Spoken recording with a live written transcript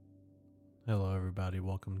Hello, everybody.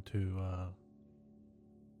 Welcome to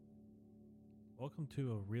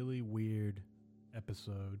a really weird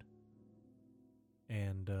episode.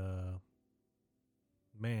 And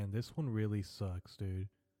man, this one really sucks, dude.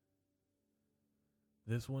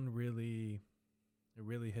 This one really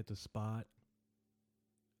hit the spot.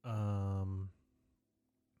 Um,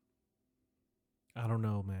 I don't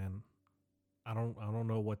know, man. I don't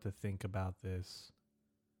know what to think about this.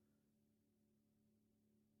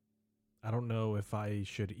 I don't know if I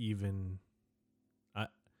should even. I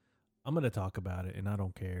I'm gonna talk about it, and I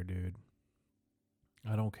don't care, dude.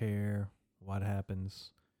 I don't care what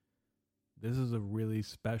happens. This is a really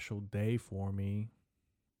special day for me.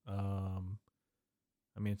 Um,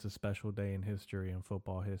 I mean, it's a special day in history and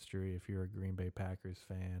football history if you're a Green Bay Packers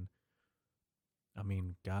fan. I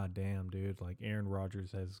mean, goddamn, dude, like Aaron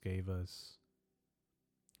Rodgers has gave us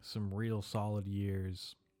some real solid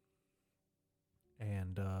years,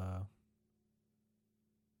 and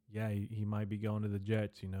yeah, he might be going to the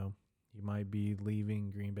Jets. He might be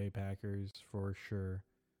leaving Green Bay Packers for sure.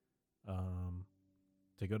 Um,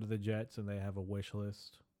 to go to the Jets, and they have a wish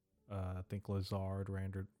list. I think Lazard,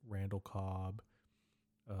 Randall Cobb,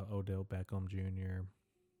 Odell Beckham Jr.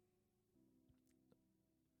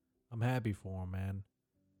 I'm happy for him, man.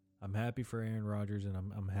 I'm happy for Aaron Rodgers, and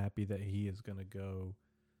I'm happy that he is gonna go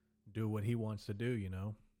do what he wants to do.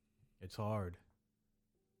 It's hard.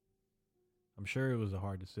 I'm sure it was a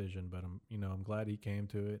hard decision, but I'm glad he came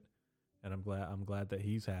to it, and I'm glad that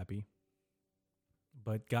he's happy.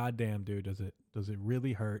 But goddamn, dude, does it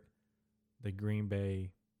really hurt the Green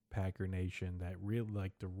Bay Packer Nation, that real,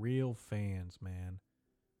 like, the real fans, man?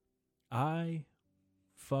 I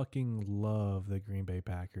fucking love the Green Bay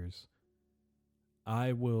Packers.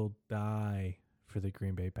 I will die for the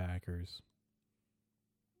Green Bay Packers.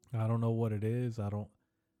 I don't know what it is. I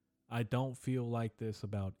don't feel like this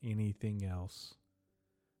about anything else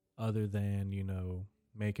other than,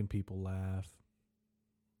 making people laugh.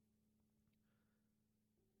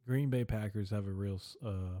 Green Bay Packers have a real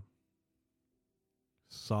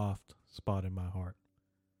soft spot in my heart.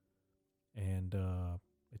 And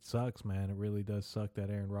it sucks, man. It really does suck that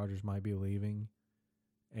Aaron Rodgers might be leaving.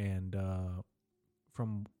 And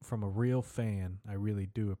from a real fan, I really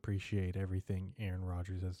do appreciate everything Aaron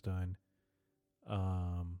Rodgers has done.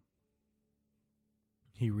 Um,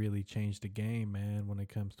 he really changed the game, man. When it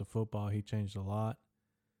comes to football, he changed a lot.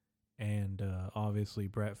 And obviously,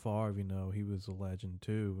 Brett Favre, he was a legend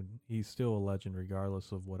too. And he's still a legend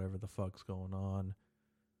regardless of whatever the fuck's going on.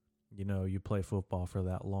 You play football for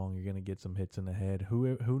that long, you're gonna get some hits in the head.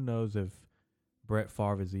 Who knows if Brett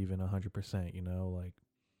Favre is even 100%? Like,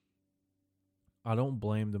 I don't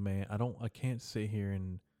blame the man. I can't sit here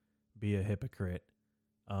and be a hypocrite.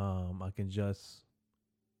 I can just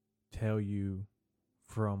tell you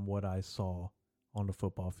from what I saw on the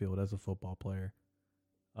football field as a football player.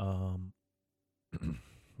 Um,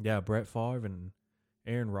 yeah, Brett Favre and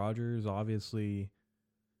Aaron Rodgers, obviously.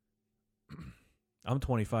 I'm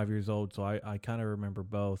 25 years old, so I kind of remember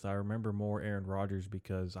both. I remember more Aaron Rodgers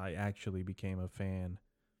because I actually became a fan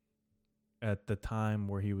at the time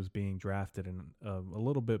where he was being drafted, and a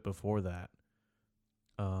little bit before that.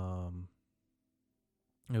 Um,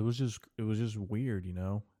 it was just weird.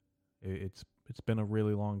 It's been a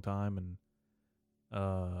really long time, and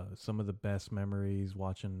some of the best memories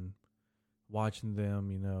watching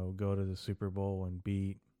them, go to the Super Bowl and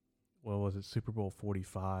beat, what was it, Super Bowl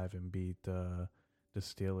 45, and beat the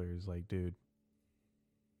Steelers. Like, dude,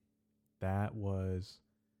 that was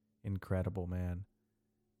incredible, man.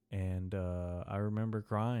 And I remember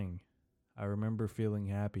crying. I remember feeling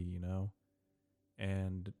happy.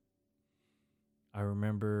 And I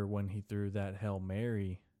remember when he threw that Hail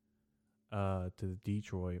Mary to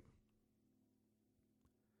Detroit.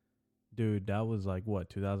 Dude, that was like, what,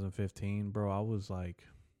 2015, bro? I was like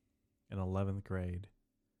in 11th grade,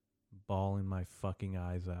 bawling my fucking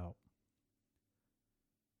eyes out.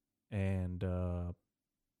 And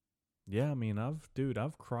yeah, I mean,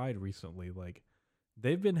 I've cried recently. Like,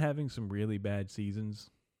 they've been having some really bad seasons,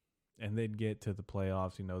 and they'd get to the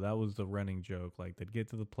playoffs. That was the running joke. Like, they'd get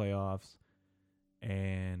to the playoffs,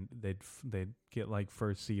 and they'd get like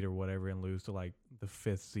first seed or whatever, and lose to like the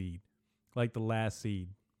fifth seed, like the last seed.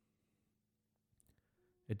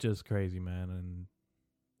 It's just crazy, man. And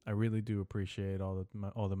I really do appreciate all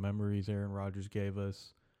the memories Aaron Rodgers gave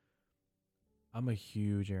us. I'm a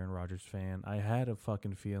huge Aaron Rodgers fan. I had a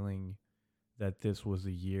fucking feeling that this was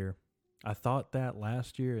the year. I thought that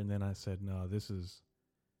last year, and then I said, no, this is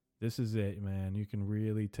it, man. You can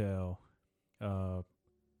really tell. Uh,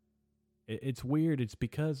 it's weird. It's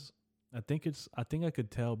because I think I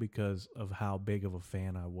could tell because of how big of a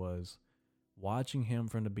fan I was watching him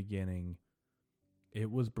from the beginning, it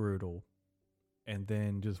was brutal. And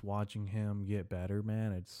then just watching him get better,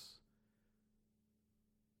 man, it's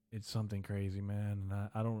something crazy, man. And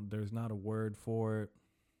I don't, there's not a word for it.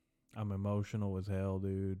 I'm emotional as hell,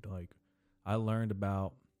 dude. Like, I learned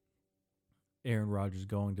about Aaron Rodgers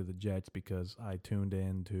going to the Jets because I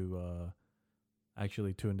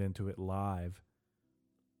actually tuned into it live,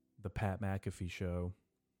 the Pat McAfee show.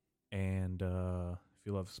 And if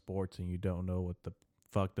you love sports and you don't know what the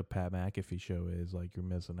fuck the Pat McAfee show is, like, you're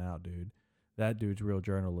missing out, dude. That dude's real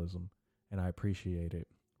journalism, and I appreciate it.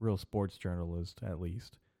 Real sports journalist, at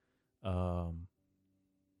least. But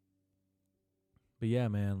yeah,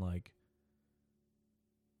 man, like,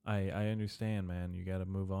 I understand, man. You got to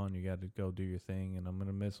move on. You got to go do your thing, and I'm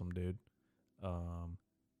gonna miss him, dude. Um,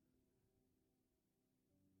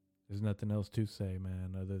 there's nothing else to say,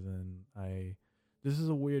 man, other than This is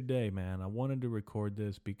a weird day, man. I wanted to record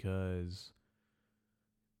this because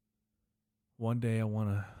one day I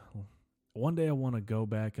want to go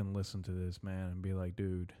back and listen to this, man, and be like,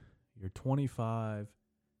 dude, you're 25.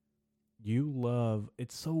 You love.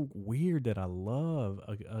 It's so weird that I love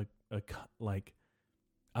like.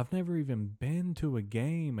 I've never even been to a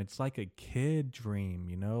game. It's like a kid dream,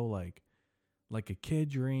 you know, like a kid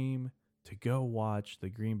dream to go watch the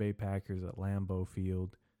Green Bay Packers at Lambeau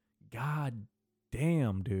Field. God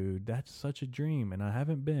damn, dude, that's such a dream, and I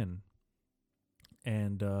haven't been.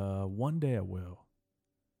 And one day I will.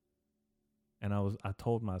 And I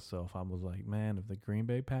told myself, I was like, man, if the Green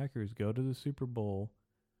Bay Packers go to the Super Bowl,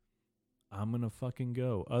 I'm going to fucking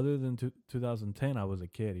go. Other than 2010, I was a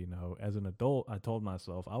kid, you know. As an adult, I told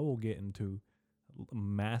myself I will get into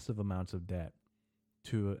massive amounts of debt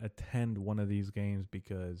to attend one of these games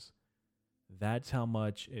because that's how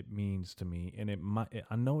much it means to me. And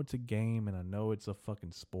I know it's a game, and I know it's a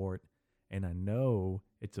fucking sport, and I know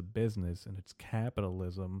it's a business and it's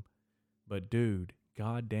capitalism. But dude,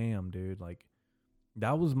 goddamn, dude, like,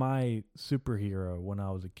 that was my superhero when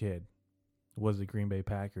I was a kid, was the Green Bay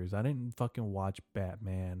Packers. I didn't fucking watch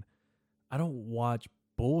Batman. I don't watch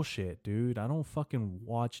bullshit, dude. I don't fucking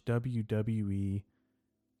watch WWE.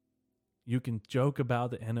 You can joke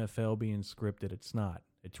about the NFL being scripted. It's not.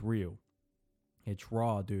 It's real. It's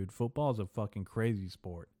raw, dude. Football is a fucking crazy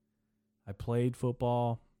sport. I played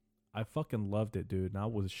football. I fucking loved it, dude. And I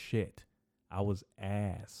was shit. I was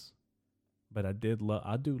ass. But I do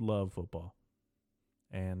love football.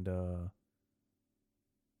 And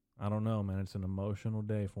I don't know, man. It's an emotional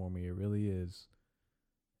day for me. It really is.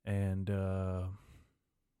 And I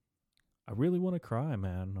really want to cry,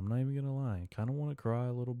 man. I'm not even going to lie. I kind of want to cry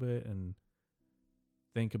a little bit and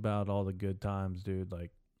think about all the good times, dude.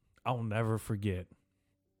 Like, I'll never forget.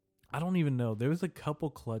 I don't even know. There was a couple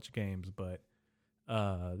clutch games, but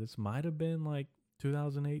this might have been like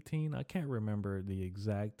 2018. I can't remember the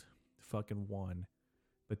exact fucking one.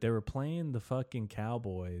 But they were playing the fucking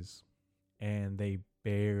Cowboys, and they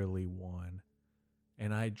barely won.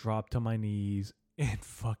 And I dropped to my knees and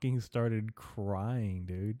fucking started crying,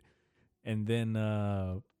 dude. And then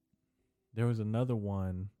there was another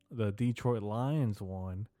one, the Detroit Lions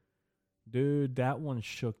one. Dude, that one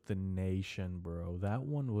shook the nation, bro. That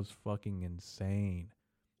one was fucking insane.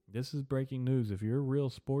 This is breaking news. If you're a real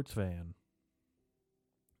sports fan,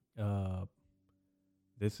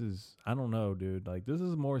 this is, I don't know, dude. Like, this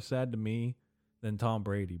is more sad to me than Tom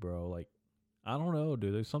Brady, bro. Like, I don't know,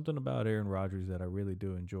 dude. There's something about Aaron Rodgers that I really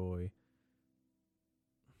do enjoy.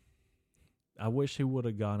 I wish he would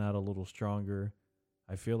have gone out a little stronger.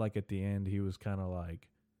 I feel like at the end he was kind of like,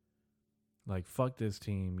 fuck this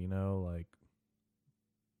team, you know? Like,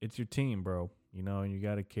 it's your team, bro. You know, and you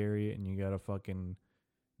got to carry it, and you got to fucking,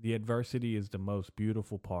 the adversity is the most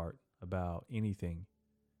beautiful part about anything.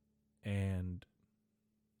 And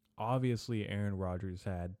obviously Aaron Rodgers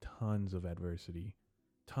had tons of adversity.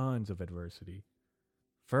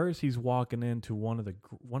 First, he's walking into one of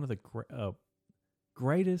the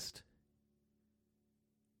greatest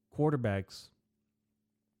quarterbacks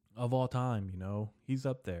of all time, you know. He's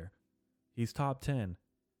up there. He's top 10.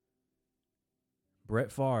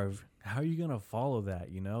 Brett Favre, how are you going to follow that,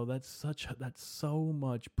 you know? That's so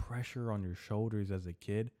much pressure on your shoulders as a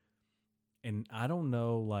kid. And I don't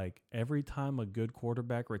know, like, every time a good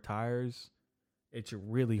quarterback retires, it's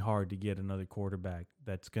really hard to get another quarterback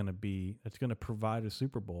that's going to provide a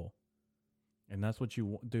Super Bowl. And that's what you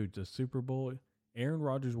want. Dude, the Super Bowl, Aaron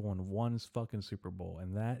Rodgers won one fucking Super Bowl.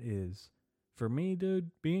 And that is, for me,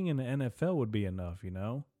 dude, being in the NFL would be enough, you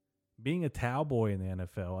know? Being a cowboy in the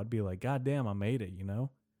NFL, I'd be like, God damn, I made it, you know?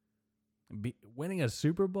 Winning a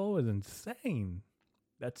Super Bowl is insane.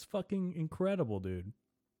 That's fucking incredible, dude.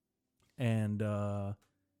 And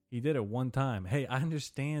He did it one time. Hey, I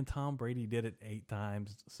understand Tom Brady did it 8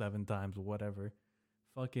 times, 7 times, whatever.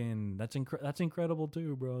 Fucking, that's incredible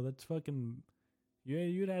too, bro. That's fucking, yeah,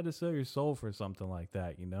 you'd have to sell your soul for something like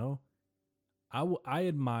that, you know? I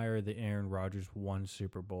admire the Aaron Rodgers won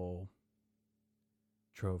Super Bowl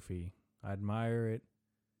trophy. I admire it,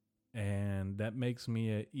 and that makes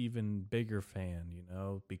me an even bigger fan, you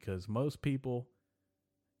know, because most people,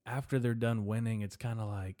 after they're done winning, it's kind of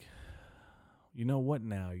like, you know what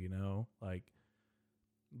now, you know? Like,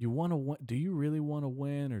 you want to win, do you really want to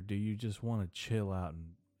win, or do you just want to chill out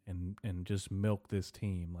and just milk this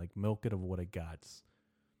team, like milk it of what it got?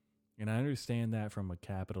 And I understand that from a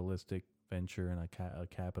capitalistic venture in a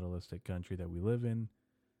capitalistic country that we live in.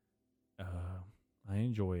 I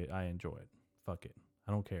enjoy it. Fuck it.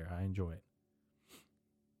 I don't care. I enjoy it.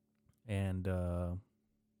 And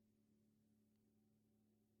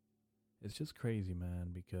it's just crazy,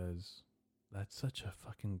 man, because that's such a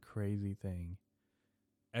fucking crazy thing.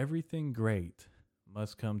 Everything great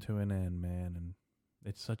must come to an end, man, and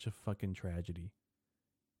it's such a fucking tragedy.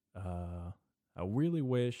 I really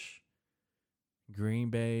wish Green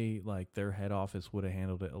Bay, like their head office, would have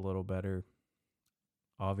handled it a little better.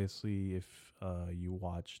 Obviously, if you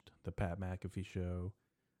watched the Pat McAfee show,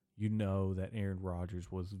 you know that Aaron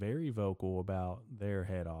Rodgers was very vocal about their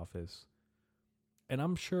head office. And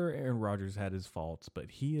I'm sure Aaron Rodgers had his faults, but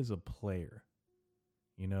he is a player.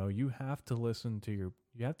 You know, you have to listen to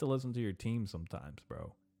your team sometimes,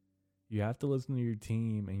 bro. You have to listen to your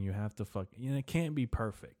team, and you have to it can't be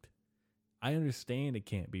perfect. I understand it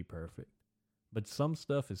can't be perfect, but some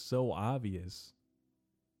stuff is so obvious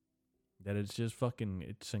that it's just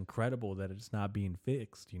it's incredible that it's not being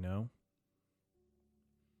fixed, you know?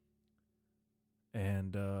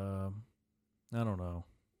 And I don't know.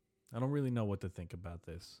 I don't really know what to think about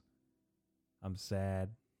this. I'm sad.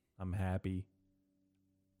 I'm happy.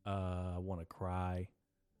 I want to cry.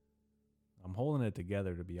 I'm holding it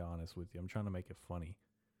together, to be honest with you. I'm trying to make it funny,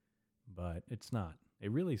 but it's not.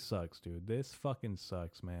 It really sucks, dude. This fucking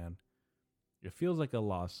sucks, man. It feels like I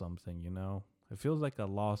lost something, you know? It feels like I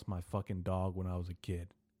lost my fucking dog when I was a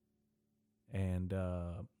kid. And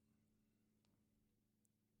I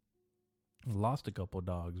lost a couple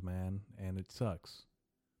dogs, man, and it sucks.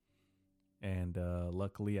 And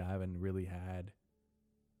luckily I haven't really had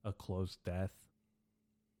a close death.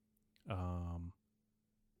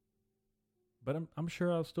 But I'm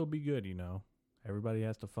sure I'll still be good, you know. Everybody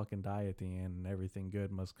has to fucking die at the end, and everything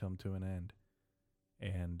good must come to an end.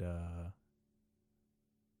 And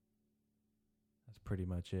that's pretty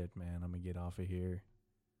much it, man. I'm gonna get off of here.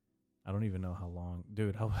 I don't even know how long.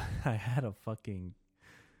 Dude, I had a fucking...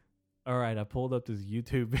 All right, I pulled up this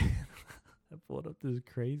YouTube... I pulled up this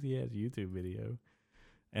crazy-ass YouTube video.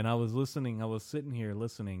 And I was sitting here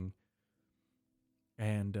listening.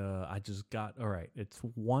 And I just got... All right, it's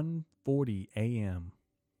 1:40 a.m.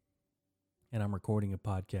 And I'm recording a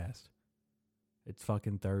podcast. It's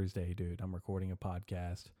fucking Thursday, dude. I'm recording a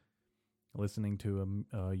podcast. Listening to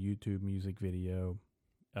a YouTube music video.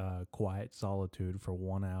 Quiet Solitude for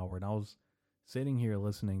 1 hour. And I was sitting here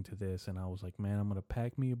listening to this, and I was like, man, I'm going to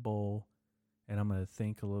pack me a bowl, and I'm going to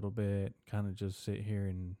think a little bit, kind of just sit here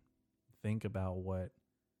and think about what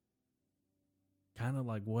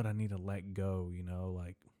I need to let go, you know,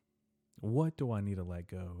 like, what do I need to let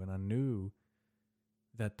go? And I knew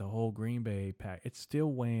that the whole Green Bay pack, it's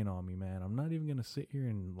still weighing on me, man. I'm not even going to sit here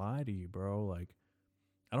and lie to you, bro. Like,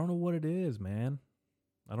 I don't know what it is, man.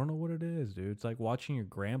 I don't know what it is, dude. It's like watching your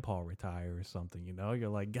grandpa retire or something, you know? You're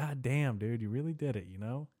like, God damn, dude, you really did it, you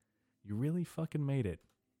know? You really fucking made it.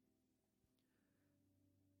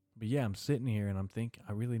 But yeah, I'm sitting here and I'm thinking,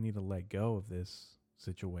 I really need to let go of this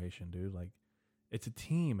situation, dude. Like, it's a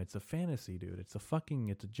team. It's a fantasy, dude. It's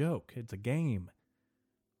a joke. It's a game.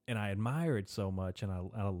 And I admire it so much, and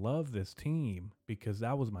I love this team because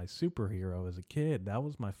that was my superhero as a kid. That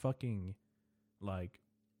was my fucking, like,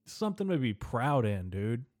 something to be proud in,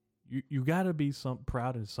 dude. You got to be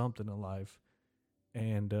proud in something in life.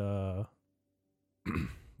 And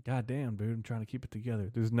goddamn, dude, I'm trying to keep it together.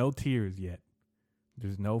 There's no tears yet.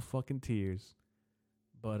 There's no fucking tears.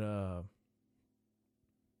 But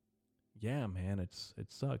yeah, man, it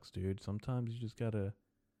sucks, dude. Sometimes you just gotta...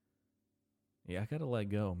 Yeah, I gotta let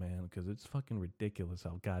go, man, because it's fucking ridiculous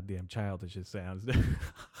how goddamn childish it sounds.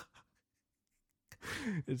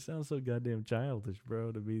 It sounds so goddamn childish,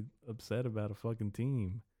 bro, to be upset about a fucking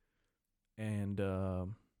team. And,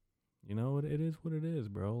 you know, it is what it is,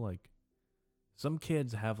 bro. Like, some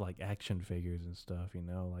kids have, like, action figures and stuff, you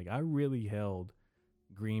know? Like, I really held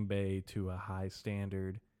Green Bay to a high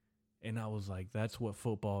standard, and I was like, that's what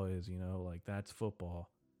football is, you know? Like, that's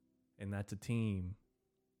football, and that's a team.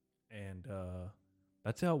 And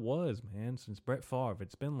that's how it was, man. Since Brett Favre,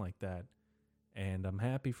 it's been like that. And I'm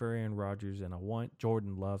happy for Aaron Rodgers, and I want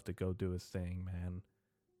Jordan Love to go do his thing, man.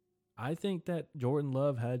 I think that Jordan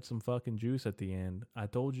Love had some fucking juice at the end. I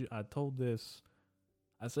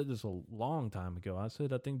said this a long time ago. I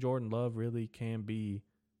said I think Jordan Love really can be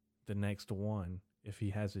the next one if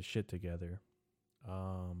he has his shit together.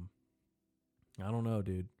 I don't know,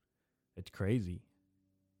 dude. It's crazy.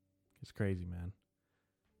 It's crazy, man.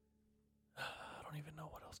 I don't even know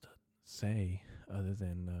what else to say other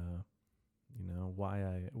than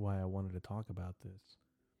why I wanted to talk about this.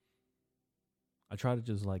 I try to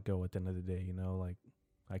just let go at the end of the day, like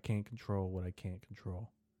I can't control what I can't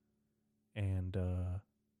control. And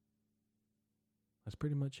that's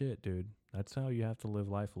pretty much it, dude. That's how you have to live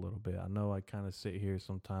life a little bit. I know I kind of sit here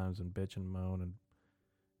sometimes and bitch and moan,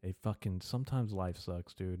 and sometimes life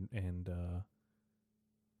sucks, dude, and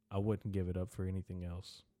I wouldn't give it up for anything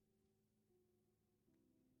else.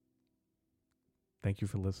 Thank you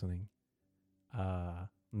for listening.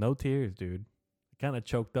 No tears, dude. I kind of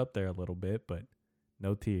choked up there a little bit, but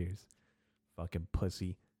no tears. Fucking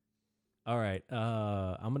pussy. All right,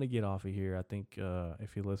 I'm going to get off of here. I think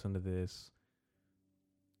if you listen to this,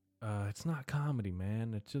 it's not comedy,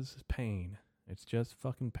 man. It's just pain. It's just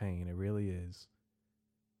fucking pain. It really is.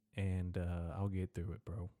 And I'll get through it,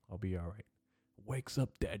 bro. I'll be all right. Wakes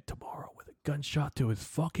up dead tomorrow with a gunshot to his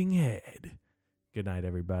fucking head. Good night,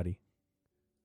 everybody.